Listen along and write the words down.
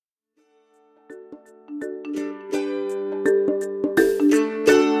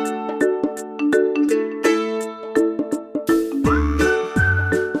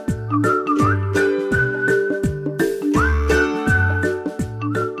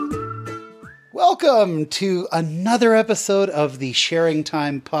Welcome to another episode of the Sharing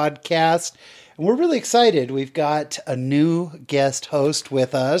Time podcast. And we're really excited. We've got a new guest host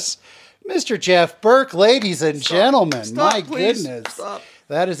with us, Mr. Jeff Burke, ladies and gentlemen. My goodness.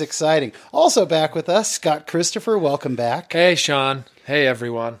 That is exciting. Also back with us, Scott Christopher. Welcome back. Hey, Sean. Hey,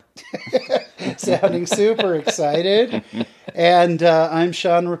 everyone. Sounding super excited. And I'm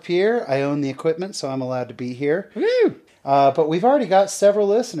Sean Rapier. I own the equipment, so I'm allowed to be here. Woo! But we've already got several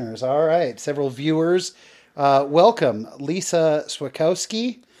listeners. All right. Several viewers. Welcome, Lisa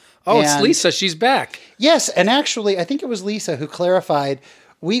Swakowski. Oh, it's Lisa. She's back. Yes. And actually, I think it was Lisa who clarified.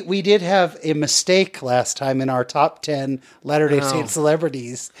 We did have a mistake last time in our top 10 Latter-day Saint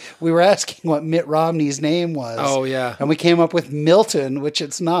celebrities. We were asking what Mitt Romney's name was. Oh, yeah. And we came up with Milton, which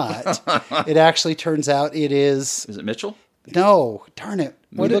it's not. It actually turns out it is... Is it Mitchell? No. Darn it.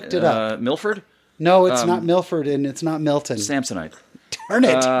 We looked it up. Milford? No, it's not Milford, and it's not Milton. Samsonite. Darn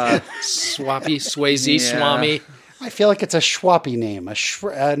it. Swappy, Swayze, Swami. I feel like it's a Schwappy name.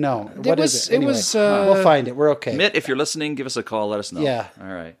 No. What is it? Anyway, we'll find it. We're okay. Mitt, if you're listening, give us a call. Let us know. Yeah. All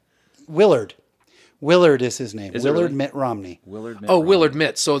right. Willard. Willard is his name. Is it Willard really? Mitt Romney. Willard Mitt. Oh, Willard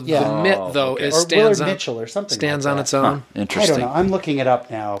Mitt. So the Mitt, though, okay. is Or stands Willard on Mitchell or something stands like on that. its own. I Interesting. don't know. I'm looking it up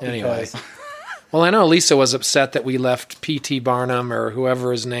now. Anyway. Because Well, I know Lisa was upset that we left P.T. Barnum or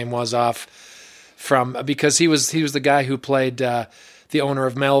whoever his name was off because he was the guy who played the owner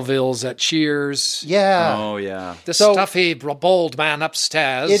of Melville's at Cheers. yeah. Oh, yeah. The So- stuffy, bold man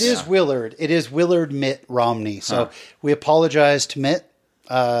upstairs. It is Willard. It is Willard Mitt Romney. So we apologize to Mitt.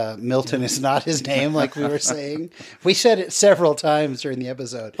 Milton is not his name, like we were saying. We said it several times during the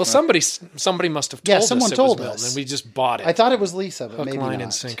episode. Well, somebody must have told us someone it told was Milton, us. and we just bought it. I thought it was Lisa, but Hook, maybe line, not.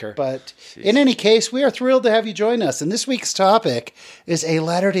 and sinker. But in any case, we are thrilled to have you join us. And this week's topic is a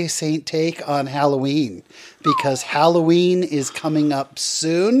Latter-day Saint take on Halloween, because Halloween is coming up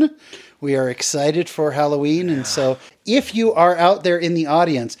soon. We are excited for Halloween. And so if you are out there in the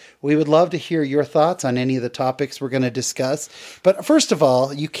audience, we would love to hear your thoughts on any of the topics we're going to discuss. But first of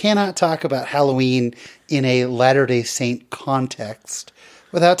all, you cannot talk about Halloween in a Latter-day Saint context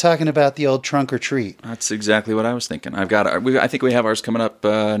without talking about the old trunk or treat. That's exactly what I was thinking. I think we have ours coming up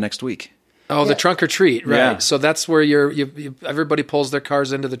next week. Oh, the trunk or treat, right? Yeah. So that's where everybody pulls their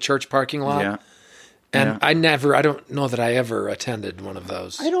cars into the church parking lot. Yeah. And I don't know that I ever attended one of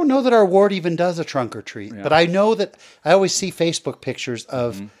those. I don't know that our ward even does a trunk or treat, but I know that I always see Facebook pictures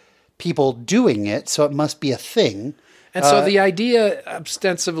of people doing it, so it must be a thing. And so the idea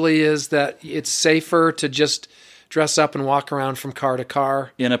ostensibly is that it's safer to just dress up and walk around from car to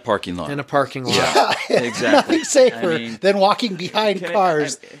car In a parking lot. in a parking lot. Yeah, exactly. Nothing safer I mean, than walking behind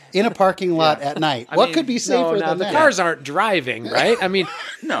cars in a parking lot at night. What could be safer than the that? cars aren't driving, right? I mean,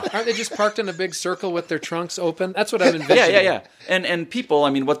 No. aren't they just parked in a big circle with their trunks open? That's what I'm envisioning. Yeah. And people, I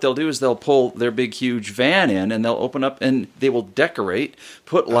mean, what they'll do is they'll pull their big, huge van in and they'll open up and they will decorate,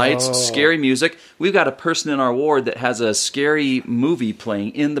 put lights, scary music. We've got a person in our ward that has a scary movie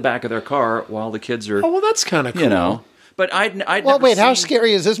playing in the back of their car while the kids are, Oh, well, that's kind of cool. you know. But I'd Well, never wait, how seen-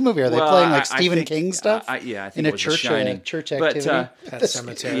 scary is this movie? Are they playing like I Stephen think- King stuff? Yeah, I think in it a was church, The Shining. church But, activity. Pet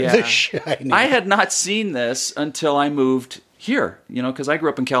Cemetery. Yeah. The Shining. I had not seen this until I moved here, because I grew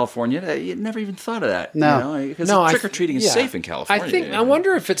up in California. You never even thought of that. No. Because No, trick or treating is yeah. safe in California. I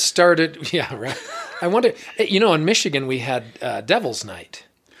wonder if it started. Yeah, right. I wonder. In Michigan we had Devil's Night,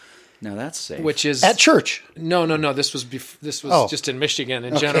 Now that's safe. which is At church. No. This was Oh. just in Michigan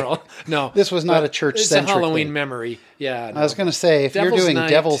in general. No, This was not but a church-centric It's a Halloween thing. memory. Yeah, I was going to say, if you're doing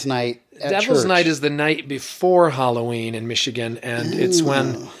Devil's Night at Devil's church, Night is the night before Halloween in Michigan, and it's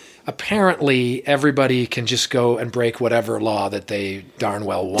when apparently everybody can just go and break whatever law that they darn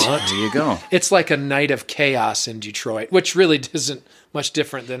well want. There you go. It's like a night of chaos in Detroit, which really isn't much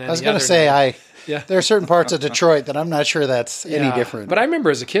different than any I was going other to say, night. there are certain parts of Detroit that I'm not sure that's any Yeah. different. But I remember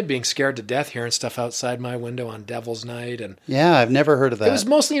as a kid being scared to death hearing stuff outside my window on Devil's Night, and yeah, I've never heard of that. it was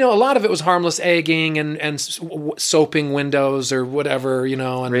mostly, a lot of it was harmless egging and soaping windows or whatever,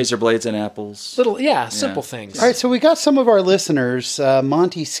 and Razor blades and apples. little, simple things. All right, so we got some of our listeners.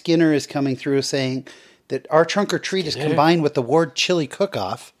 Monty Skinner is coming through saying that our trunk or treat is combined with the Ward Chili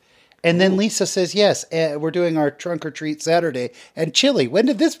Cook-Off. And then Lisa says, yes, we're doing our trunk or treat Saturday. And chili, when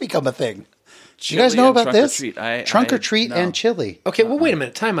did this become a thing? Do you guys know and about trunk or this? treat. Trunk or treat no. and chili. Okay, well, wait a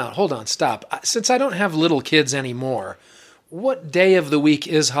minute. Time out. Hold on. Stop. Since I don't have little kids anymore, what day of the week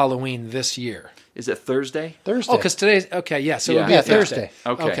is Halloween this year? Is it Thursday? Thursday. Oh, because today's, okay, yeah. So it'll be Yeah, a Thursday.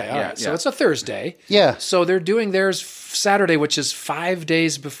 Thursday. Okay, all yeah, right. So yeah. it's a Thursday. Yeah. So they're doing theirs Saturday, which is 5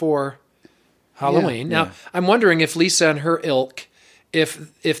 days before Halloween. Yeah. Now, I'm wondering if Lisa and her ilk,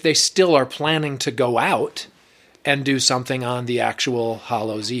 if they still are planning to go out and do something on the actual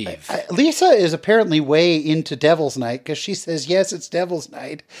Hallows Eve. Lisa is apparently way into Devil's Night because she says, yes, it's Devil's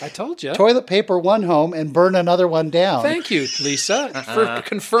Night. I told you. Toilet paper one home and burn another one down. Thank you, Lisa, for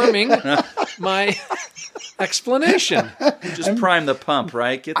confirming my explanation. Just prime the pump,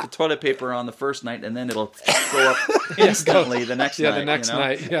 right? Get the toilet paper on the first night, and then it'll go up instantly the next night. Yeah, the next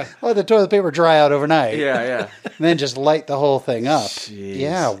night. Yeah. Let the toilet paper dry out overnight. Yeah. And then just light the whole thing up. Jeez.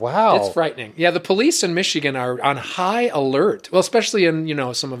 Yeah, wow. It's frightening. Yeah, the police in Michigan are on high alert. Well, especially in,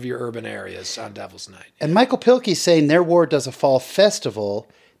 some of your urban areas on Devil's Night. And Michael Pilkey's saying their ward does a fall festival.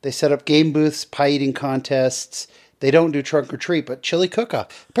 They set up game booths, pie eating contests. They don't do trunk or treat, but chili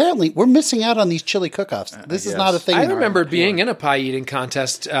cook-off. Apparently, we're missing out on these chili cook-offs. This is not a thing. I in our remember being in a pie eating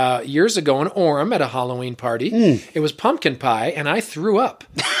contest years ago in Orem at a Halloween party. It was pumpkin pie, and I threw up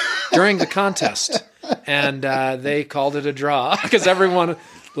during the contest. And they called it a draw because everyone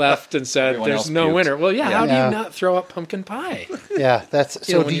left and said, Everyone there's else no puked. winner. Well, how do Yeah. you not throw up pumpkin pie? Yeah, that's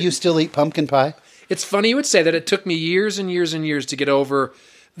so. when Do you- you still eat pumpkin pie? It's funny you would say that. It took me years and years and years to get over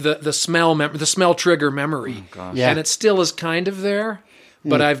the smell trigger memory. Yeah. And it still is kind of there,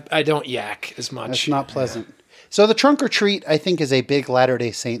 but I don't yak as much. It's not pleasant. So the trunk or treat, I think, is a big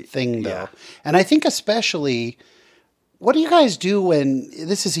Latter-day Saint thing, though. Yeah. And I think especially, what do you guys do when,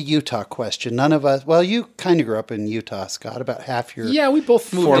 this is a Utah question, none of us, well, you kind of grew up in Utah, Scott, about half your Yeah, we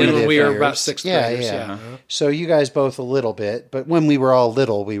both moved in when formative we were years. about sixth graders. Yeah. So you guys both a little bit, but when we were all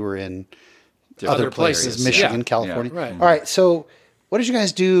little, we were in other places, places. Michigan, Yeah. California. Yeah, right. All right, so what did you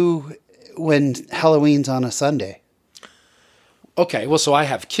guys do when Halloween's on a Sunday? Okay, well, so I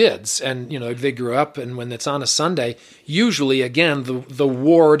have kids, and they grew up, and when it's on a Sunday, usually, again, the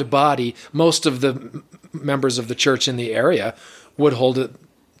ward body, most of the members of the church in the area would hold it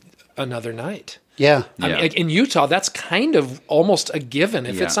another night. Yeah. I mean, like, in Utah, that's kind of almost a given.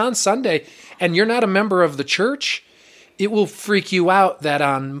 If it's on Sunday and you're not a member of the church, it will freak you out that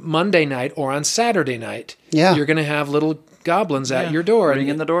on Monday night or on Saturday night, you're going to have little goblins at your door,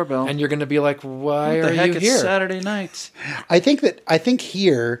 ringing the doorbell, and you're going to be like, "Why what the are heck, you it's here?" Saturday night. I think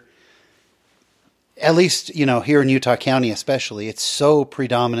here, at least, here in Utah County especially, it's so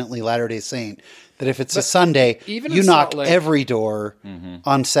predominantly Latter-day Saint that if it's a Sunday, even you in knock Salt Lake- every door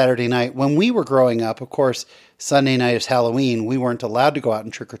on Saturday night. When we were growing up, of course, Sunday night is Halloween. We weren't allowed to go out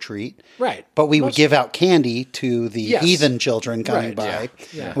and trick or treat. Right. But we would give out candy to the Yes. heathen children coming Right, by.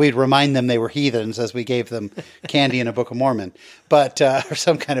 yeah. We'd remind them they were heathens as we gave them candy in a Book of Mormon, but or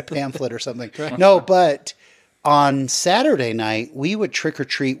some kind of pamphlet or something. No, but on Saturday night, we would trick or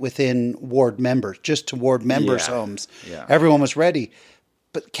treat within ward members, just to ward members' homes. Yeah. Everyone was ready.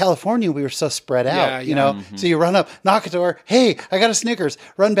 But California, we were so spread out, So you run up, knock a door. Hey, I got a Snickers.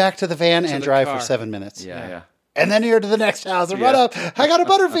 Run back to the van and the drive car. for 7 minutes. Yeah. And then you're to the next house and run up. I got a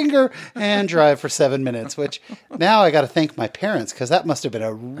Butterfinger and drive for 7 minutes, which now I got to thank my parents because that must have been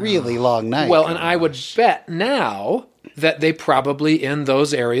a really long night. Well, and I would bet now that they probably in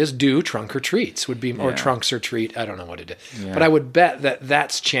those areas do trunk or treats or trunks or treat. I don't know what it is, but I would bet that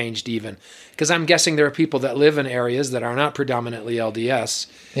that's changed even because I'm guessing there are people that live in areas that are not predominantly LDS.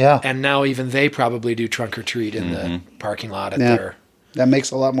 Yeah. And now even they probably do trunk or treat in the parking lot at their. That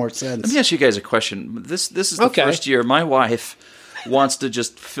makes a lot more sense. Let me ask you guys a question. This is the Okay. first year my wife wants to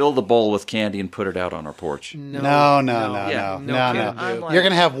just fill the bowl with candy and put it out on our porch. No. Yeah, no kidding, I'm dude. like- You're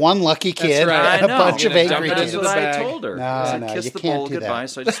going to have one lucky kid right. and a I know. bunch of You're gonna angry dump it kids. into That's the what I bag. told her. No, I said, no, kiss you the can't bowl do goodbye. that.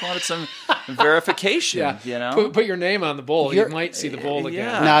 So I just wanted some verification, you know? Put your name on the bowl. You're- You might see the bowl again.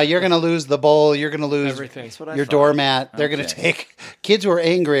 Yeah. No, you're going to lose the bowl. You're going to lose Everything. That's what I your thought. doormat. They're going to Okay. take kids who are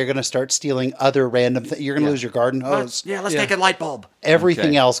angry are going to start stealing other random things. You're going to lose your garden hose. Let's take a light bulb. Everything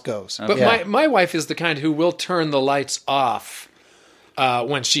Okay. else goes. But Yeah. my wife is the kind who will turn the lights off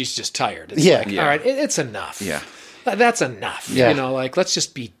when she's just tired. It's Yeah. like, Yeah. all right, it's enough. Yeah. That's enough. Yeah. Let's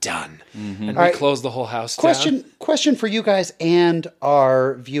just be done. And we right. close the whole house down. Question for you guys and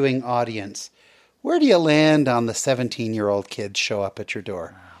our viewing audience. Where do you land on the 17-year-old kids show up at your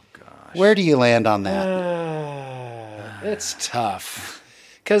door? Oh, gosh. Where do you land on that? It's tough.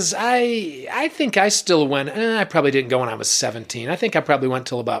 Because I think I still went, I probably didn't go when I was 17. I think I probably went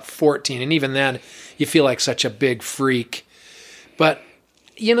till about 14. And even then, you feel like such a big freak. But,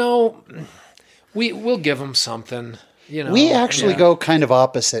 we'll give them something. We actually go kind of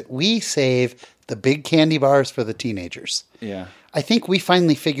opposite. We save the big candy bars for the teenagers. Yeah. I think we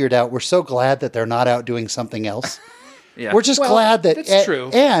finally figured out we're so glad that they're not out doing something else. Yeah. We're just Well, glad that that's true.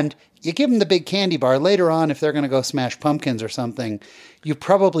 And you give them the big candy bar later on if they're going to go smash pumpkins or something. You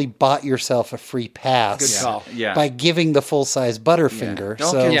probably bought yourself a free pass Good call. Yeah. by giving the full size Butterfinger.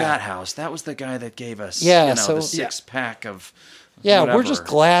 Don't so get Yeah. that house. That was the guy that gave us Yeah, the so- 6-pack of Yeah, whatever. we're just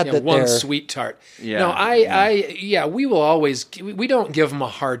glad Yeah, that one they're sweet tart. Yeah, No, we will always. We don't give them a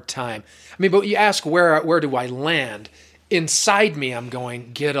hard time. I mean, but you ask where do I land? Inside me, I'm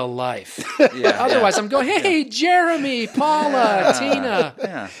going, get a life. Otherwise, I'm going, hey, Jeremy, Paula, Tina.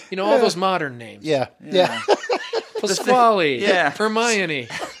 Yeah. You know, all those modern names. yeah. Pasquale, Yeah. Hermione.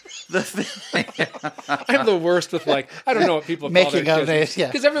 The thing, I'm the worst with I don't know what people call Making their up kids. names, yeah.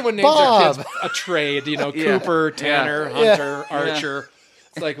 Because everyone names Bob. their kids a trade, Yeah. Cooper, Tanner, Yeah. Hunter, Archer.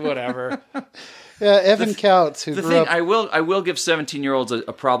 It's like, whatever. Yeah, Evan Couts, who the grew thing, up. I will give 17-year-olds a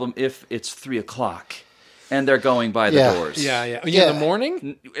problem if it's 3 o'clock and they're going by the Yeah. doors. Yeah. In Yeah. the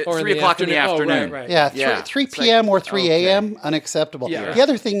morning? At Or 3 o'clock in the afternoon. Oh, right. Yeah, Yeah. 3 It's like, p.m. or 3 okay. a.m. unacceptable. Yeah. The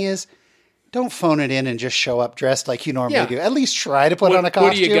other thing is, don't phone it in and just show up dressed like you normally Yeah. do. At least try to put on a What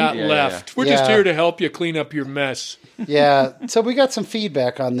costume. do you got Yeah, left? yeah. We're just Yeah. here to help you clean up your mess. Yeah. So we got some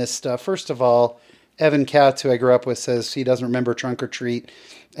feedback on this stuff. First of all, Evan Couts, who I grew up with, says he doesn't remember trunk or treat.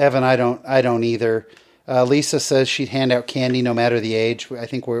 Evan, I don't either. Lisa says she'd hand out candy no matter the age. I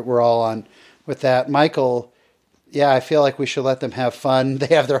think we're all on with that. Michael, yeah, I feel like we should let them have fun.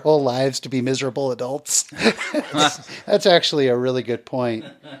 They have their whole lives to be miserable adults. That's actually a really good point.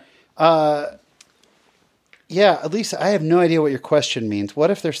 Yeah, Lisa, I have no idea what your question means.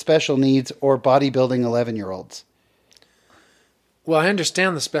 What if they're special needs or bodybuilding 11-year-olds? Well, I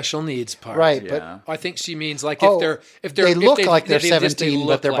understand the special needs part. Right, Yeah. I think she means like Oh, if they're they look if like they're they just- 17, look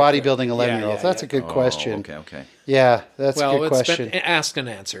but they're like bodybuilding 11-year-olds. That's a good Oh, question. okay. Yeah, that's a Well, good it's question. been asked and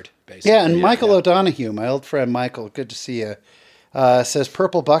answered, basically. Yeah, and Michael O'Donohue, my old friend Michael, good to see you, says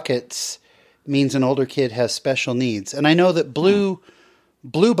purple buckets means an older kid has special needs. And I know that blue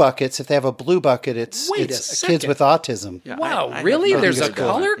buckets, if they have a blue bucket, it's Wait a kids second. with autism. Yeah, Wow, I have really? nothing There's to a do with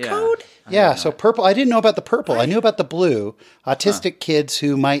color it. Yeah. code? Yeah, so purple. I didn't know about the purple. I knew about the blue. Autistic kids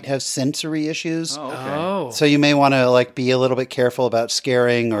who might have sensory issues. Oh, okay. Oh. So you may want to be a little bit careful about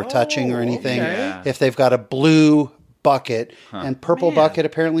scaring or touching or anything. okay. Yeah. If they've got a blue bucket and purple bucket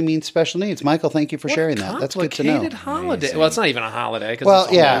apparently means special needs. Michael, thank you for sharing that. That's good to know. Complicated holiday. Well, it's not even a holiday because Well,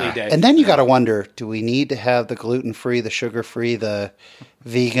 it's a yeah, holy day. and then you got to wonder: do we need to have the gluten-free, the sugar-free, the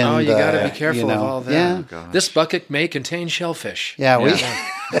vegan? Oh, you got to the, be careful you of know, all that. Yeah, This bucket may contain shellfish. yeah. We.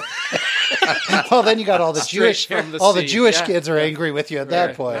 Well, then you got all the Straight Jewish, from the all the sea. Jewish Yeah. kids are angry with you at that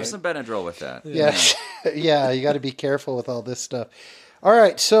Have point. some Benadryl with that. Yeah, yeah. You got to be careful with all this stuff. All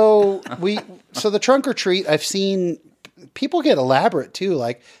right, so the trunk or treat. I've seen people get elaborate too.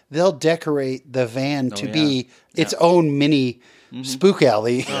 Like they'll decorate the van to be its own mini spook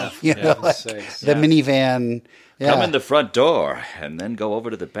alley. You know, heaven's like sakes. the minivan. Yeah. Come in the front door and then go over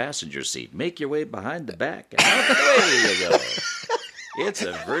to the passenger seat. Make your way behind the back and out the way you go. It's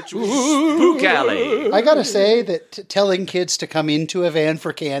a virtual spook alley. I gotta say that telling kids to come into a van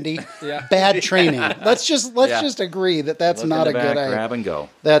for candy, Yeah. bad training. Let's just agree that that's Look not in a the good back, idea. grab and go.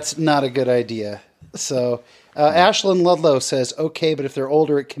 That's not a good idea. So, Ashlyn Ludlow says, okay, but if they're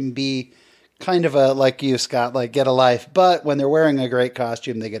older, it can be kind of a, like you, Scott, like get a life. But when they're wearing a great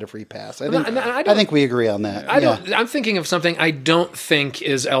costume, they get a free pass. I think we agree on that. I'm thinking of something I don't think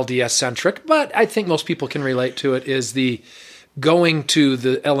is LDS centric, but I think most people can relate to it. Is the going to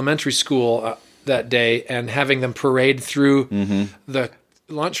the elementary school that day and having them parade through the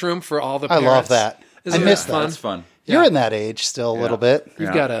lunchroom for all the I parents. love that. Isn't I miss that fun? That's fun. You're in that age still a little bit.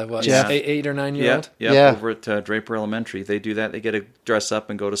 You've got a Jeff. 8 or 9 year old. Yeah. Over at Draper Elementary, they do that. They get to dress up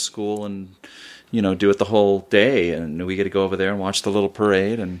and go to school and do it the whole day, and we get to go over there and watch the little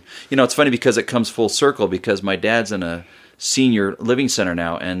parade. And it's funny because it comes full circle because my dad's in a senior living center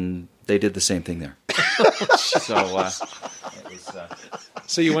now, and they did the same thing there.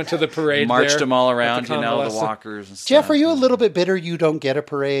 So you went to the parade. Marched there them all at around, the convalescent? walkers. And stuff. Jeff, are you a little bit bitter you don't get a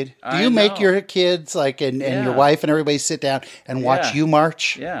parade? Do I you make know. your kids and your Yeah. wife and everybody sit down and watch Yeah. you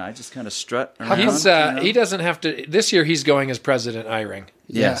march? Yeah, I just kind of strut around. He doesn't have to. This year he's going as President Eyring.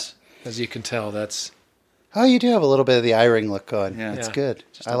 Yes. As you can tell, that's Oh, you do have a little bit of the eye-ring look going. Yeah. That's Yeah. good.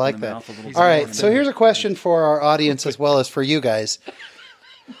 Just I open like the that. mouth a little All bit right, more. so here's a question for our audience as well as for you guys.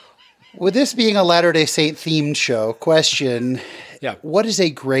 With this being a Latter-day Saint themed show, question, Yeah. what is a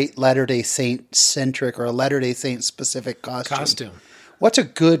great Latter-day Saint centric or a Latter-day Saint specific costume? What's a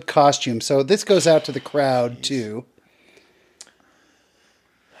good costume? So this goes out to the crowd too.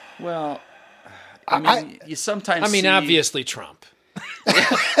 Well, I mean, you sometimes see... obviously Trump.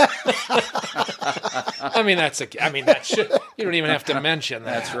 I mean, that should, you don't even have to mention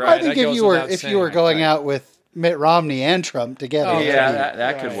that. That's right. I think That if goes you were without if saying. you were going out with Mitt Romney and Trump together. Oh, Yeah, That'd be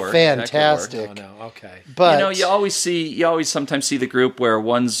that could work. That could work. fantastic. No, okay. But You always sometimes see the group where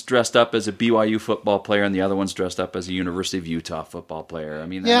one's dressed up as a BYU football player and the other one's dressed up as a University of Utah football player. I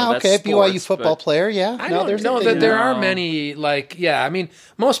mean, I yeah, know that's okay, BYU sports, football but- player, yeah. I no, don't there's a know thing that there there. are No. many, like, yeah, I mean,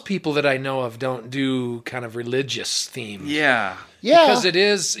 most people that I know of don't do kind of religious themed. Yeah. Yeah, Because it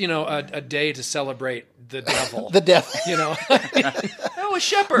is, a day to celebrate the devil. the devil. you know, Oh, a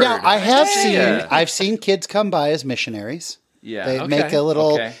shepherd. Now I have Yeah. I've seen kids come by as missionaries. Yeah. They Okay. make a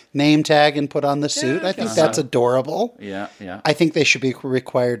little Okay. name tag and put on the suit. I think that's adorable. Yeah. Yeah. I think they should be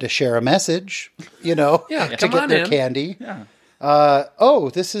required to share a message, Yeah, to come get on their in. candy. Yeah.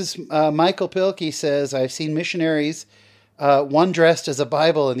 This is Michael Pilkey says, I've seen missionaries, one dressed as a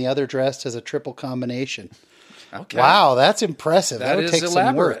Bible and the other dressed as a triple combination. Okay. Wow, that's impressive. That would is take some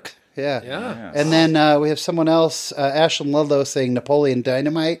elaborate. work. Yeah. Yeah. And then we have someone else, Ashlyn Ludlow, saying Napoleon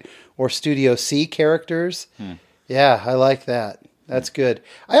Dynamite or Studio C characters. Yeah, I like that. That's good.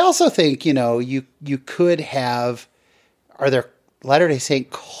 I also think, you could have, are there Latter-day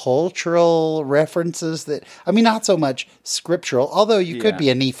Saint cultural references that, I mean, not so much scriptural, although you could be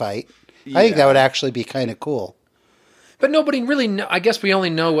a Nephite. I think that would actually be kind of cool. But nobody really I guess we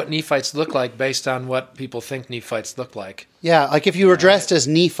only know what Nephites look like based on what people think Nephites look like. Yeah, like if you were dressed as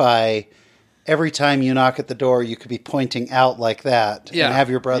Nephi, every time you knock at the door, you could be pointing out like that Yeah. and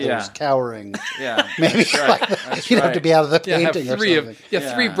have your brothers Yeah. cowering. Yeah. Maybe That's right. like that. That's You'd have right. to be out of the Yeah, have painting or three something.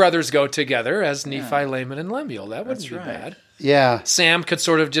 three Yeah. brothers go together as Nephi, Laman, and Lemuel. That wouldn't That's be right. bad. Yeah. Sam could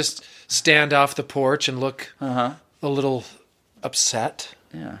sort of just stand off the porch and look a little upset,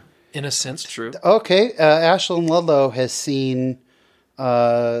 Yeah. innocent. True. Okay, Ashlyn Ludlow has seen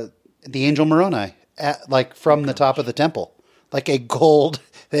the angel Moroni, from the top of the temple. Like a gold,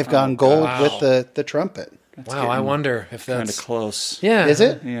 they've gone gold wow. with the trumpet. Wow, I wonder if Kind that's of close. Yeah. Is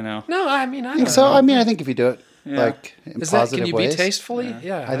it? You know. No, I mean I I think don't so. know. I mean, I think if you do it in Is that, positive can you ways. be tastefully?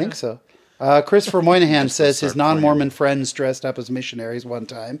 Yeah, I think so. Christopher Moynihan says his start playing. non-Mormon friends dressed up as missionaries one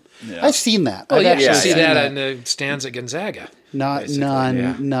time. Yeah. I've seen that. Well, I've yeah, actually you see seen that in the stands at Gonzaga. Not basically,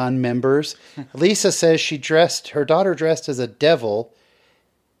 yeah. non-members. Lisa says her daughter dressed as a devil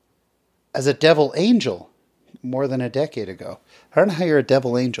angel more than a decade ago. I don't know how you're a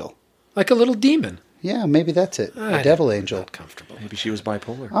devil angel. Like a little demon. Yeah, maybe that's it. A devil angel. Not comfortable. Maybe she was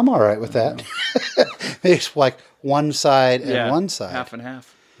bipolar. I'm all right with that. Maybe it's like one side and one side. Half and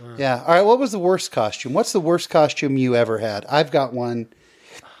half. Yeah. All right. What was the worst costume? What's the worst costume you ever had? I've got one.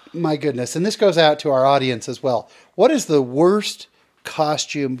 My goodness. And this goes out to our audience as well. What is the worst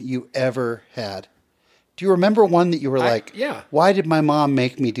costume you ever had? Do you remember one that you were like, yeah. Why did my mom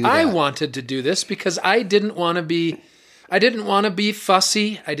make me do that? I wanted to do this because I didn't want to be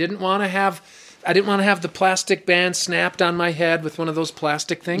fussy. I didn't want to have the plastic band snapped on my head with one of those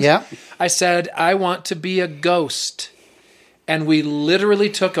plastic things. Yeah. I said, I want to be a ghost. And we literally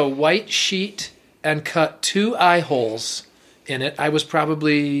took a white sheet and cut 2 eye holes in it. I was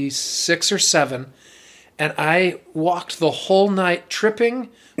probably 6 or 7. And I walked the whole night tripping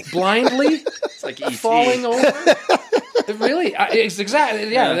blindly, It's like E.T. falling over. Really? It's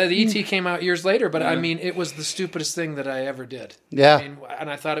exactly. Yeah, the ET came out years later, but I mean, it was the stupidest thing that I ever did. Yeah. I mean, and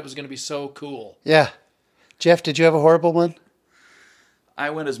I thought it was going to be so cool. Yeah. Jeff, did you have a horrible one? I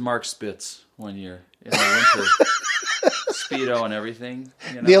went as Mark Spitz one year in the winter. Speedo and everything.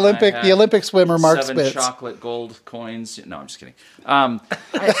 You know, The I had Olympic swimmer Mark 7 Spitz. chocolate gold coins. No, I'm just kidding. I'm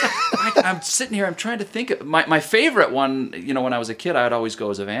sitting here. I'm trying to think. My favorite one. You know, when I was a kid, I'd always go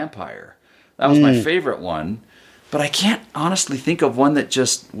as a vampire. That was my favorite one. But I can't honestly think of one that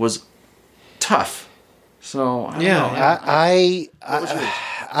just was tough. So I don't know.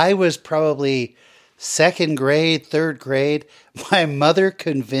 I was probably 2nd grade, 3rd grade. My mother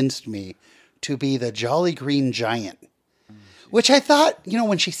convinced me to be the Jolly Green Giant, which I thought,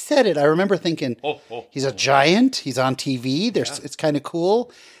 when she said it, I remember thinking, he's a giant. He's on TV. It's kind of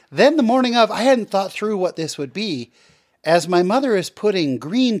cool. Then the morning of, I hadn't thought through what this would be. As my mother is putting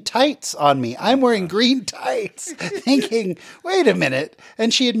green tights on me, I'm wearing green tights, thinking, wait a minute.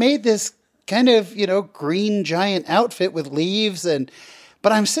 And she had made this kind of, green giant outfit with leaves.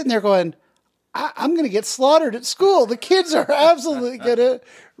 But I'm sitting there going, I'm going to get slaughtered at school. The kids are absolutely going to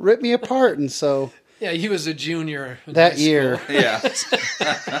rip me apart. And so Yeah, he was a junior in that high year, school.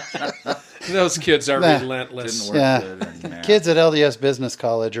 Yeah. Those kids are relentless. Didn't work Yeah. good. And, kids at LDS Business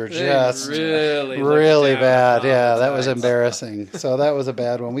College are They just really really looked bad. down Yeah, on that was the embarrassing. So that was a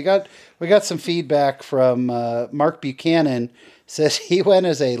bad one. We got some feedback from Mark Buchanan. Says he went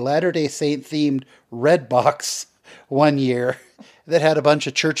as a Latter-day Saint themed red box one year, that had a bunch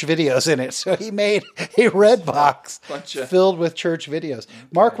of church videos in it. So he made a red box filled with church videos.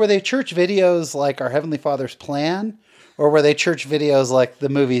 Mark, were they church videos like Our Heavenly Father's Plan? Or were they church videos like the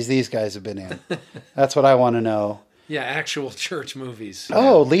movies these guys have been in? That's what I want to know. Yeah, actual church movies.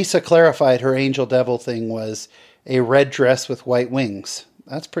 Oh, Lisa clarified her angel devil thing was a red dress with white wings.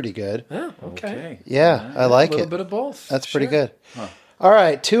 That's pretty good. Oh, okay. Yeah, I like A little it. bit of both. That's pretty good. All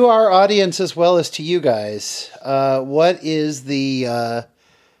right, to our audience as well as to you guys, what is the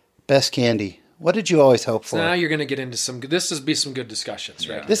best candy? What did you always hope for? So now you're going to get into this will be some good discussions,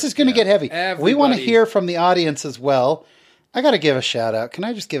 right? This is going to get heavy. We want to Everybody- hear from the audience as well. I got to give a shout out. Can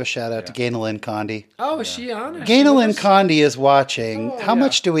I just give a shout out to Gaina Condi? Oh, is she on it? Gaina She was? Condi is watching. How yeah.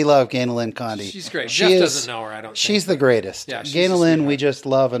 much do we love Gaina Condi? She's great. She Jeff is- doesn't know her, I don't She's think. the greatest. Yeah, she's Gaina a Lynn, sweetheart. we just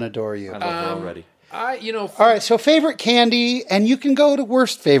love and adore you. I love her already. All right, so favorite candy, and you can go to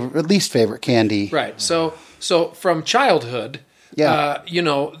least favorite candy. Right. So from childhood, Yeah.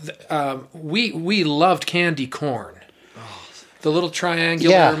 we loved candy corn. The little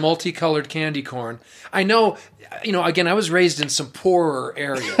triangular, Yeah. multicolored candy corn. I know, again, I was raised in some poorer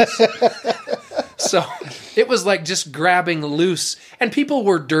areas. So it was like just grabbing loose. And people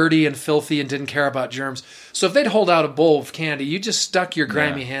were dirty and filthy and didn't care about germs. So if they'd hold out a bowl of candy, you just stuck your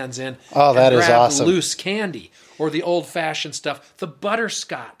grimy hands in. Oh, that and is grabbed awesome. loose candy. Or the old-fashioned stuff, the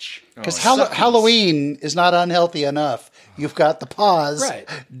butterscotch. Because Suckies. Halloween is not unhealthy enough. You've got the paws Right.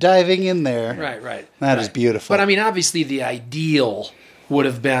 diving in there. Right. That is beautiful. But I mean, obviously, the ideal would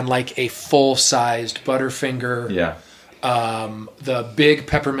have been like a full-sized Butterfinger. Yeah. The big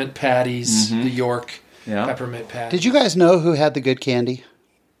peppermint patties, the York Yeah. peppermint patties. Did you guys know who had the good candy?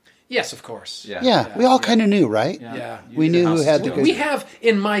 Yes, of course. Yeah, we all kind of knew, right? Yeah. We knew who had the good. We have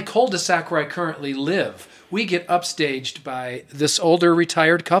in my cul-de-sac where I currently live. We get upstaged by this older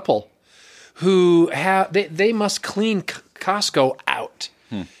retired couple who they must clean Costco out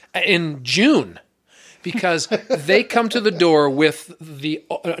in June because they come to the door with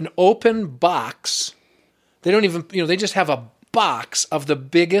an open box. They don't even they just have a box of the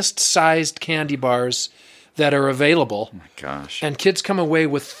biggest sized candy bars that are available. Oh my gosh. And kids come away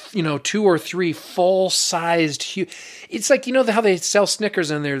with, 2 or 3 full-sized. It's like, how they sell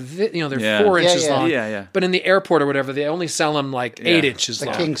Snickers and they're 4 inches long. Yeah. But in the airport or whatever, they only sell them like 8 inches The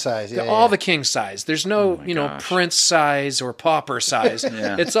long. king size, yeah, All yeah. the king size. There's no, gosh. Prince size or pauper size.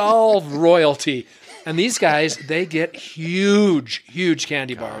 It's all royalty. And these guys, they get huge, huge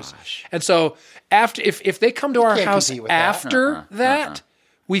candy bars. And so after, if they come to our can't house compete with that. after that,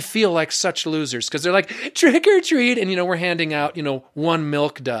 we feel like such losers because they're like, trick or treat. And, we're handing out, 1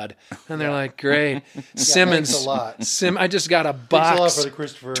 milk dud. And they're like, great. Simmons. thanks a lot. I just got a a lot box, for the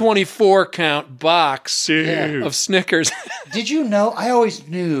Christopher. 24 count box of Snickers. Did you know? I always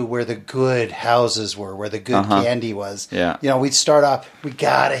knew where the good houses were, where the good candy was. Yeah. We'd start off, we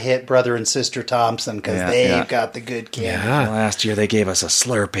got to hit Brother and Sister Thompson because Yeah, they've yeah. got the good candy. Last year they gave us a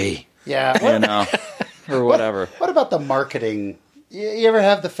Slurpee. Yeah. Or whatever. What about the marketing? You ever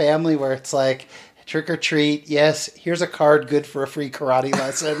have the family where it's like, trick or treat, yes, here's a card good for a free karate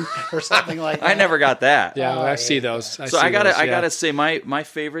lesson or something like that? I never got that. Yeah, I see those. So I gotta say my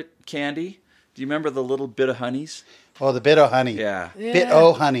favorite candy. Do you remember the little bit of honeys? Oh, the Bit O' Honey. Yeah. Bit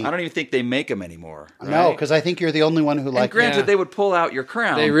O' Honey. I don't even think they make them anymore. No, right? because I think you're the only one who And liked granted, Yeah. they would pull out your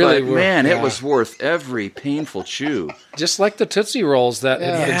crown. They really but, were. Man, Yeah. it was worth every painful chew. Just like the Tootsie Rolls that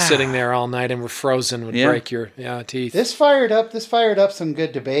had been Yeah. sitting there all night and were frozen would Yeah. break your teeth. This fired up some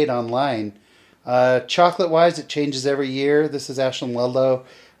good debate online. Chocolate wise, it changes every year. This is Ashland Ludlow.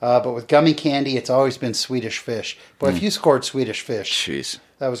 But with gummy candy, it's always been Swedish Fish. Boy, if you scored Swedish Fish, Jeez.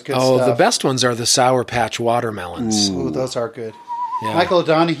 that was good Oh, stuff. the best ones are the Sour Patch watermelons. Ooh, those are good. Yeah. Michael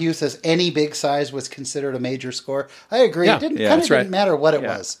O'Donohue says any big size was considered a major score. I agree. Yeah. It didn't Yeah, kind of that's didn't right. matter what it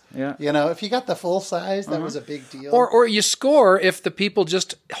Yeah. was. Yeah. If you got the full size, that was a big deal. Or you score if the people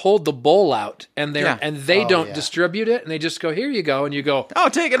just hold the bowl out and Yeah. they don't yeah. distribute it and they just go, here you go, and you go, Oh,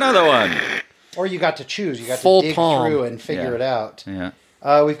 take another one. Or you got to choose. You got Full to dig palm. through and figure Yeah. it out.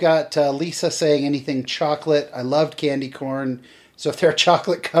 Yeah. We've got Lisa saying anything chocolate. I loved candy corn. So if they're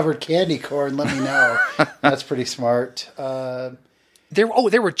chocolate covered candy corn, let me know. That's pretty smart. there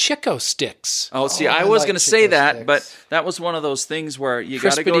were Chico sticks. Oh, see, I I was like going to say Chico that, sticks. but that was one of those things where you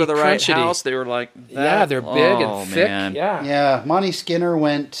got to go to the Crispity, right crunchity. house. They were like, Yeah, they're big Oh, and thick. man. Yeah. Yeah, Monty Skinner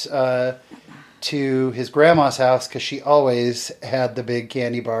went to his grandma's house because she always had the big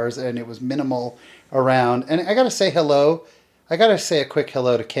candy bars and it was minimal around. And I got to say hello. I got to say a quick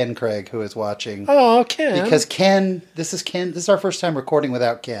hello to Ken Craig, who is watching. Oh, Ken. Because Ken, this is our first time recording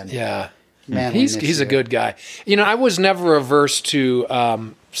without Ken. Yeah. Man, we He's miss a you. good guy. I was never averse to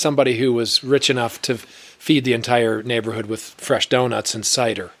somebody who was rich enough to feed the entire neighborhood with fresh donuts and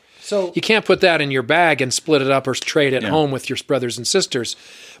cider. So You can't put that in your bag and split it up or trade it home with your brothers and sisters,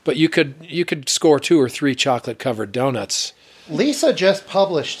 but you could score 2 or 3 chocolate-covered donuts. Lisa just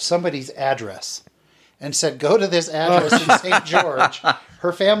published somebody's address and said, go to this address in St. George.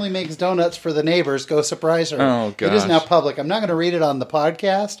 Her family makes donuts for the neighbors. Go surprise her. Oh, It is gosh. now public. I'm not going to read it on the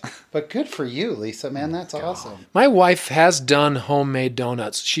podcast, but good for you, Lisa, man. That's awesome. My wife has done homemade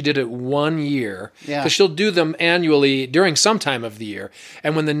donuts. She did it 1 year. Yeah. Because she'll do them annually during some time of the year.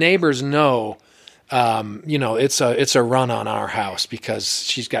 And when the neighbors know, it's a run on our house because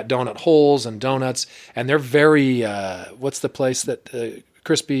she's got donut holes and donuts. And they're very, what's the place that,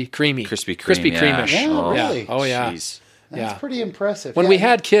 Krispy Kreme. Krispy Kreme, yeah. Kreme-ish. Yeah, really? Oh, yeah. Jeez. That's pretty impressive. When Yeah. we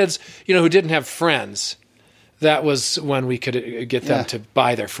had kids, who didn't have friends, that was when we could get them to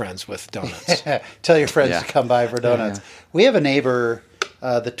buy their friends with donuts. Tell your friends Yeah. to come by for donuts. We have a neighbor,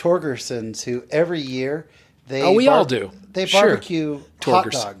 the Torgersons, who every year we all do. They Sure. barbecue hot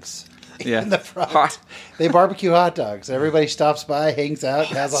Torgers. dogs Yeah. in the front. Hot. They barbecue hot dogs. Everybody stops by, hangs out,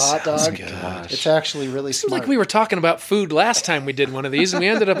 has a hot sounds dog. good. It's actually really Seems smart. like we were talking about food last time we did one of these, and we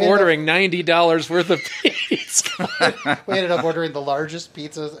ended up ordering $90 worth of pizza. We ended up ordering the largest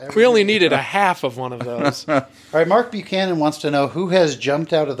pizzas ever. We only needed a half of one of those. All right, Mark Buchanan wants to know who has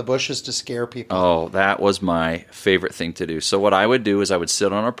jumped out of the bushes to scare people. Oh, that was my favorite thing to do. So what I would do is I would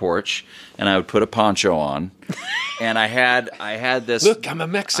sit on our porch and I would put a poncho on, and I had this. Look, I'm a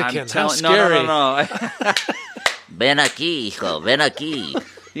Mexican. How telling- scary. No. Ven aquí, hijo, ven aquí.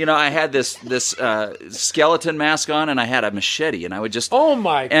 I had this skeleton mask on, and I had a machete, and I would just Oh,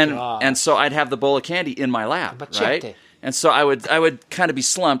 my and God. and so I'd have the bowl of candy in my lap, Machete. right? And so I would kind of be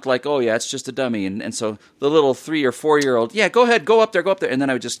slumped, like, oh yeah, it's just a dummy, and so the little 3 or 4 year old, yeah, go ahead, go up there, and then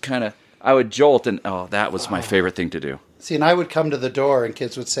I would just I would jolt, and that was my favorite thing to do. See, and I would come to the door, and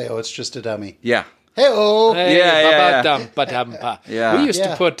kids would say, "Oh, it's just a dummy." Yeah. Hey-oh! Hey, Yeah. ba-ba-dum, ba-dum-pa. Yeah. We used Yeah.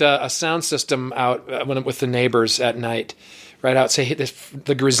 to put a sound system out with the neighbors at night, right out. Say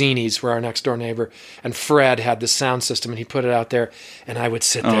the Grazzinis were our next door neighbor, and Fred had this sound system, and he put it out there, and I would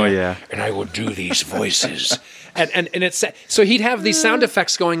sit there, Oh, yeah. and I would do these voices, and it's so he'd have these sound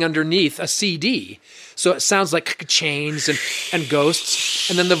effects going underneath a CD. So it sounds like chains and ghosts,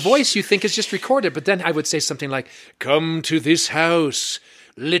 and then the voice you think is just recorded, but then I would say something like, "Come to this house,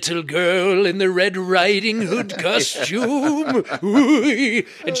 little girl in the Red Riding Hood costume," Ooh.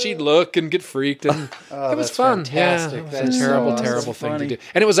 And she'd look and get freaked, and it was that's fun. fantastic. Yeah, it That was is a so terrible, awesome. terrible thing Funny. to do.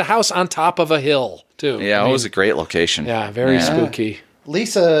 And it was a house on top of a hill too. Yeah, I it was mean, a great location. yeah, very Yeah. spooky.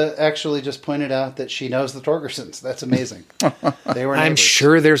 Lisa actually just pointed out that she knows the Torgersons. That's amazing. They were I'm neighbors.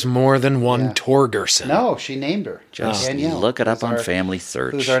 sure there's more than one Yeah. Torgerson. No, she named her. Just Danielle. look it up who's on our- Family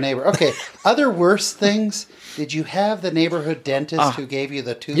Search. Who's our neighbor? Okay. Other worse things. Did you have the neighborhood dentist who gave you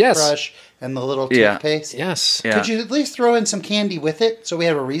the toothbrush and the little Yeah. toothpaste? Yes. Yeah. Could you at least throw in some candy with it so we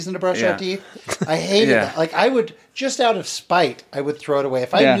have a reason to brush Yeah. our teeth? I hated Yeah. that. Like, I would, just out of spite, I would throw it away.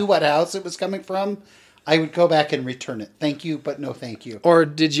 If I Yeah. knew what house it was coming from, I would go back and return it. Thank you, but no thank you. Or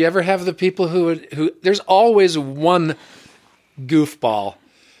did you ever have the people who there's always one goofball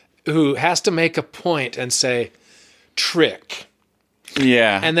who has to make a point and say trick,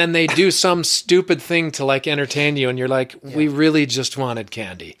 Yeah. and then they do some stupid thing to like entertain you, and you're like, we really just wanted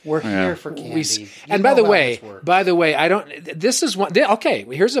candy. We're here for candy. You And know by the how way, this works. I don't. This is one. Okay,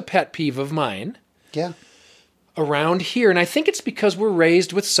 here's a pet peeve of mine Yeah. around here, and I think it's because we're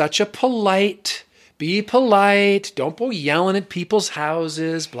raised with such a polite. Be polite. Don't go yelling at people's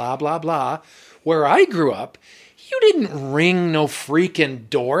houses. Blah blah blah. Where I grew up, you didn't ring no freaking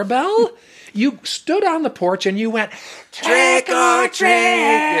doorbell. You stood on the porch and you went trick or treat.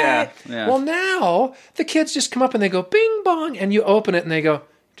 Yeah. Well, now the kids just come up and they go bing bong, and you open it and they go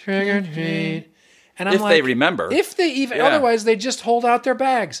trick or treat. And I'm If they remember. If they even, Yeah. otherwise they just hold out their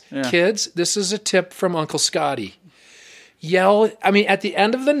bags. Yeah. Kids, this is a tip from Uncle Scotty. Yell. I mean, at the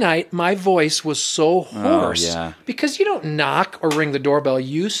end of the night, my voice was so hoarse yeah. because you don't knock or ring the doorbell.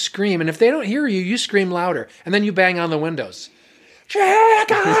 You scream, and if they don't hear you, you scream louder, and then you bang on the windows.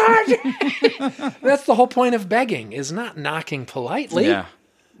 That's the whole point of begging: is not knocking politely. Yeah.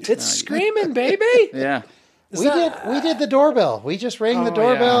 It's screaming, baby. Yeah. We did the doorbell. We just rang the Oh,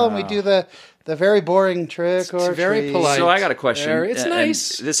 doorbell yeah. and we do the very boring trick or very treat. polite. So I got a question. It's and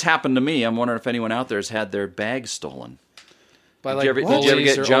nice. This happened to me. I'm wondering if anyone out there has had their bag stolen. By Did like you ever- bullies did you ever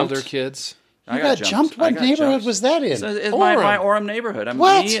get or jumped? older kids. You got jumped? I What got neighborhood jumped. was that in? It's my Orem. Orem neighborhood. I mean,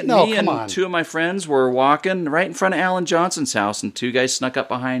 What? Me, No, me come and on. two of my friends were walking right in front of Alan Johnson's house, and two guys snuck up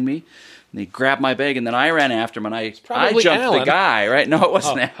behind me. And they grabbed my bag, and then I ran after him, and I probably jumped Alan. the guy, right? No, it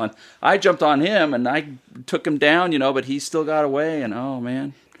wasn't Alan. I jumped on him, and I took him down, but he still got away, and oh,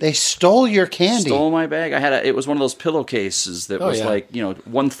 man. They stole your candy. Stole my bag. It was one of those pillowcases that was yeah. like,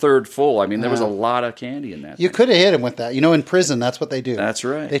 1/3 full. I mean, there was a lot of candy in that. You could have hit him with that. In prison, that's what they do. That's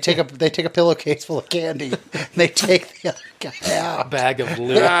right. They take a pillowcase full of candy. And they take the other guy out. A bag of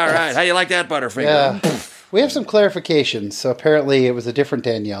loot. All right. How you like that, Butterfinger? Yeah. We have some clarifications. So apparently it was a different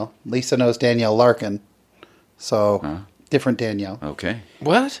Danielle. Lisa knows Danielle Larkin. So different Danielle. Okay.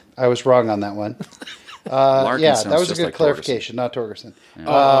 What? I was wrong on that one. Larkin Yeah, sounds that was a just good like clarification, not Torgerson.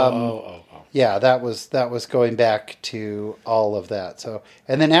 Oh. Yeah, that was going back to all of that. So,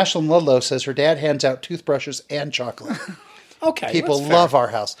 and then Ashlyn Ludlow says her dad hands out toothbrushes and chocolate. Okay. People that's fair. love our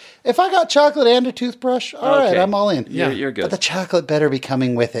house. If I got chocolate and a toothbrush, all right, Okay. I'm all in. Yeah, you're good. But the chocolate better be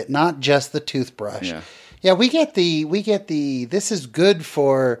coming with it, not just the toothbrush. Yeah. Yeah, we get the this is good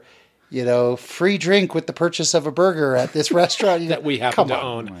for, free drink with the purchase of a burger at this restaurant that we happen come to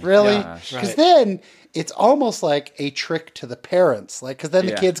on, own. Really? gosh. Because Right. then it's almost like a trick to the parents. Like, because then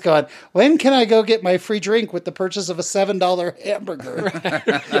the Yeah. kid's going, when can I go get my free drink with the purchase of a $7 hamburger?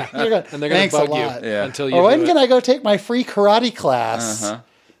 You're going, And they're going to thanks bug a you lot. Yeah. until you Or do when it. can I go take my free karate class?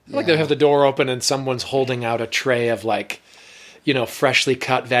 Like they have the door open and someone's holding out a tray of freshly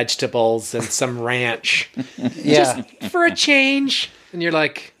cut vegetables and some ranch Yeah. for a change. And you're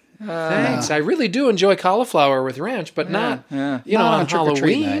like, thanks. I really do enjoy cauliflower with ranch, but not, Not on on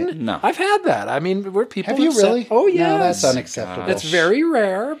trick-or-treat Halloween. night. No. I've had that. I mean, where people Have you said, really? oh, yeah. No, that's unacceptable. It's very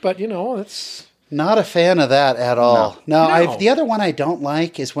rare, but it's Not a fan of that at all. No, No. the other one I don't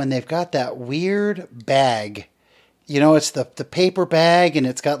like is when they've got that weird bag. It's the paper bag, and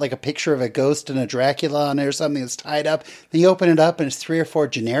it's got like a picture of a ghost and a Dracula on it or something that's tied up. Then you open it up, and it's 3 or 4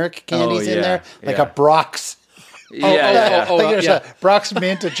 generic candies in yeah, there, like yeah. a Brock's. Yeah. oh, Like there's yeah. a Brock's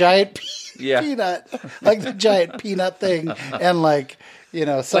Mint, a giant Yeah. peanut, like the giant peanut thing, and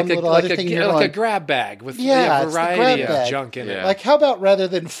some little other thing. You're like going, a grab bag with Yeah, a it's the grab variety of bag. junk in it. Yeah. like, how about rather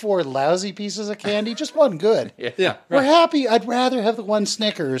than 4 lousy pieces of candy, just one good? Yeah, We're happy. I'd rather have the one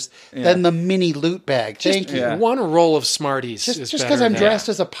Snickers than the mini loot bag. Thank you. Yeah. One roll of Smarties is Just better because I'm than dressed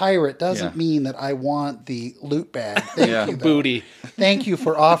as a pirate doesn't Yeah. mean that I want the loot bag. Thank Yeah. you, though. booty. Thank you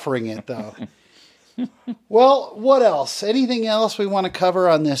for offering it, though. Well, what else? Anything else we want to cover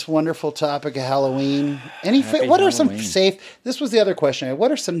on this wonderful topic of Halloween? What are some Halloween. safe? This was the other question.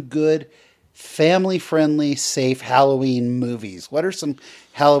 What are some good, family-friendly, safe Halloween movies? What are some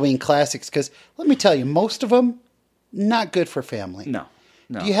Halloween classics? Because let me tell you, most of them not good for family. No.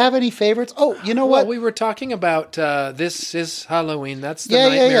 Do you have any favorites? Oh, you know Well, what? we were talking about This Is Halloween. That's the Yeah.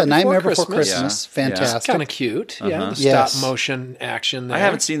 Nightmare Nightmare Before Before Christmas. Christmas. Yeah. Fantastic. Kind of cute. Yeah, the Yes. stop motion action there. I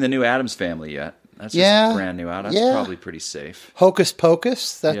haven't seen the new Addams Family yet. That's Yeah. just brand new out. That's Yeah. probably pretty safe. Hocus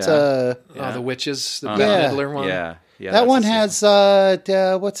Pocus. That's Yeah. Oh, the witches, the Yeah. Bette Midler one. Yeah. that that's one a has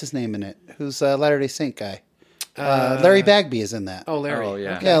what's his name in it? Who's Latter-day Saint guy? Larry Bagby is in that. Oh, Larry. Oh,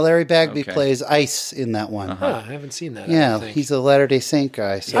 yeah. Okay. Yeah, Larry Bagby Okay. plays Ice in that one. Huh, I haven't seen that. I Yeah, don't think. he's a Latter-day Saint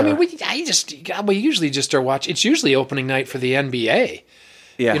guy. So. I mean, we usually just are watching. It's usually opening night for the NBA.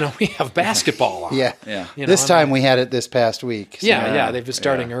 Yeah. We have basketball on. yeah. Yeah. This time we had it this past week. So. Yeah, they've been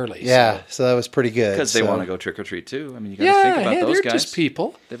starting early. Yeah, so that was pretty good. Because they so. want to go trick or treat too. I mean, you got to Yeah, think about hey, those they're guys. just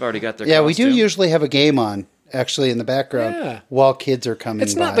people. They've already got their. Yeah, we do costume. usually have a game on actually in the background Yeah. while kids are coming.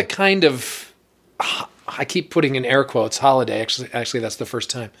 It's not by. the kind of. I keep putting in air quotes holiday. Actually, that's the first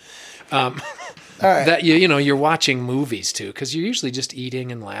time. All right. That you're watching movies too, because you're usually just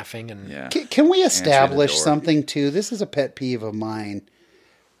eating and laughing and Yeah. Can we establish door. something too? This is a pet peeve of mine.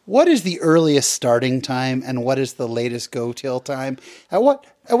 What is the earliest starting time and what is the latest go till time? At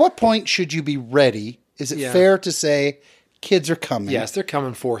what point should you be ready? Is it Yeah. fair to say kids are coming? yes, they're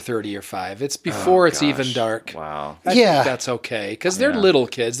coming 4:30 or 5. It's before it's even Gosh. dark. Wow. I Yeah. think that's okay because they're Yeah. little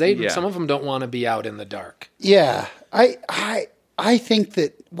kids. Yeah. Some of them don't want to be out in the dark. Yeah. I think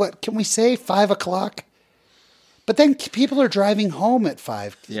that what can we say 5 o'clock? But then people are driving home at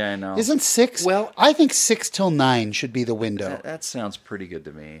 5. Yeah, I know. Isn't 6? Well- I think 6 till 9 should be the window. That sounds pretty good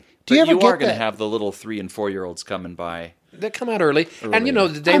to me. Do you But ever get are going to that? have the little 3 and 4 year olds coming by. They come out early. And the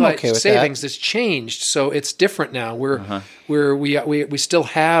daylight I'm okay with savings has changed, so it's different now. We still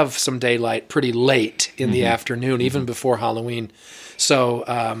have some daylight pretty late in the afternoon, even before Halloween. So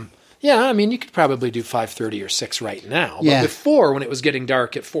yeah, I mean you could probably do 5:30 or 6 right now. But Yeah. before, when it was getting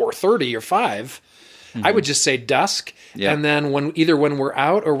dark at 4:30 or 5, I would just say dusk, Yeah. and then when we're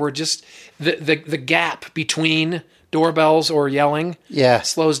out or we're just the gap between doorbells or yelling Yeah.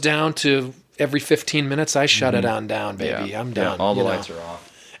 slows down to every 15 minutes. I shut it on down, baby. Yeah. I'm done. Yeah, all the you know. lights are off.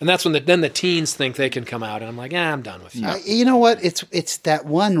 And that's when then the teens think they can come out, and I'm like, I'm done with you. You know what? It's that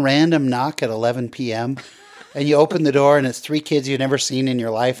one random knock at 11 p.m. and you open the door and it's 3 kids you've never seen in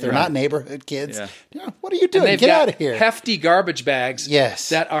your life. They're not neighborhood kids. Yeah. Yeah, what are you doing? They've Get got out of here. hefty garbage bags Yes.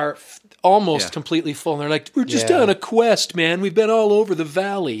 that are almost Yeah. completely full. And they're like, we're just Yeah. on a quest, man. We've been all over the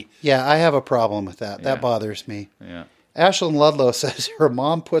valley. Yeah, I have a problem with that. Yeah. That bothers me. Yeah. Ashlyn Ludlow says her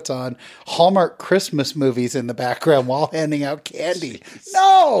mom puts on Hallmark Christmas movies in the background while handing out candy.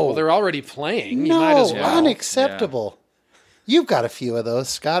 No! Well, they're already playing. no, You might as well. unacceptable. You've got a few of those,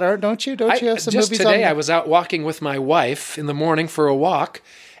 Scott, don't you? Don't you have some just movies today, on? I was out walking with my wife in the morning for a walk,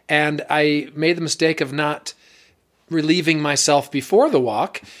 and I made the mistake of not relieving myself before the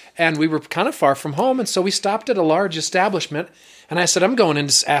walk, and we were kind of far from home, and so we stopped at a large establishment, and I said, I'm going in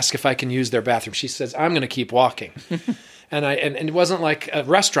to ask if I can use their bathroom. She says, I'm going to keep walking. And it wasn't like a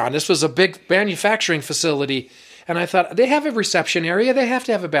restaurant. This was a big manufacturing facility, and I thought, they have a reception area. They have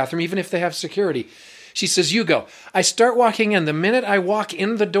to have a bathroom, even if they have security. She says, you go. I start walking in. The minute I walk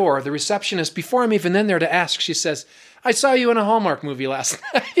in the door, the receptionist, before I'm even in there to ask, she says, I saw you in a Hallmark movie last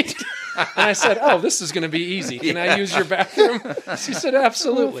night. And I said, oh, this is going to be easy. Can I use your bathroom? She said,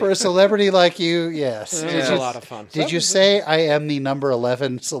 absolutely. For a celebrity like you, yes. It was a lot of fun. Did you say I am the number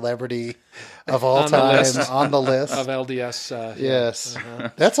 11 celebrity of all On the time list. on the list? Of LDS. Yes.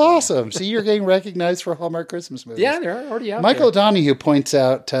 That's awesome. See, you're getting recognized for Hallmark Christmas movies. Yeah, they're already out Michael there. O'Donoghue points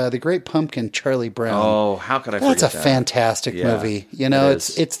out The Great Pumpkin, Charlie Brown. Oh, how could I forget That's a that? fantastic Yeah, movie. You know, it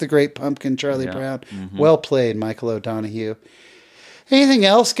it's is. it's The Great Pumpkin, Charlie Yeah. Brown. Well played, Michael O'Donoghue. Anything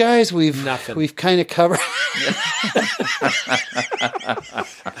else, guys? Nothing. We've kind of covered.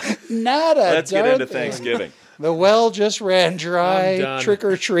 Not a Let's get darn into thing. Thanksgiving. The well just ran I'm dry. done. Trick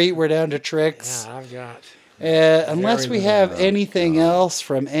or treat, we're down to tricks. Yeah, I've got. Unless we Very have anything else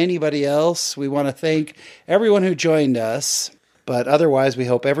from anybody else, we want to thank everyone who joined us. But otherwise, we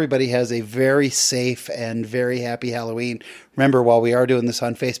hope everybody has a very safe and very happy Halloween. Remember, while we are doing this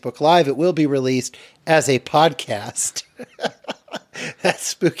on Facebook Live, it will be released as a podcast. That's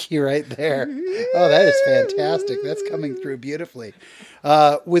spooky right there. Oh, that is fantastic. That's coming through beautifully.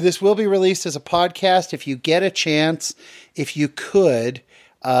 With this will be released as a podcast. If you get a chance, if you could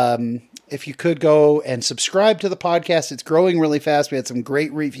go and subscribe to the podcast, it's growing really fast. We had some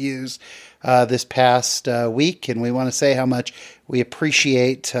great reviews this past week, and we want to say how much we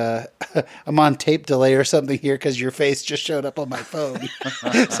appreciate. I'm on tape delay or something here because your face just showed up on my phone.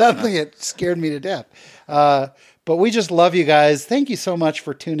 Something that scared me to death. But we just love you guys. Thank you so much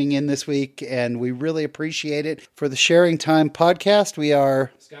for tuning in this week, and we really appreciate it. For the Sharing Time podcast, we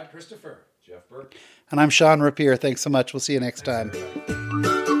are Scott Christopher. Jeff Burke. and I'm Sean Rapier. Thanks so much. We'll see you next time.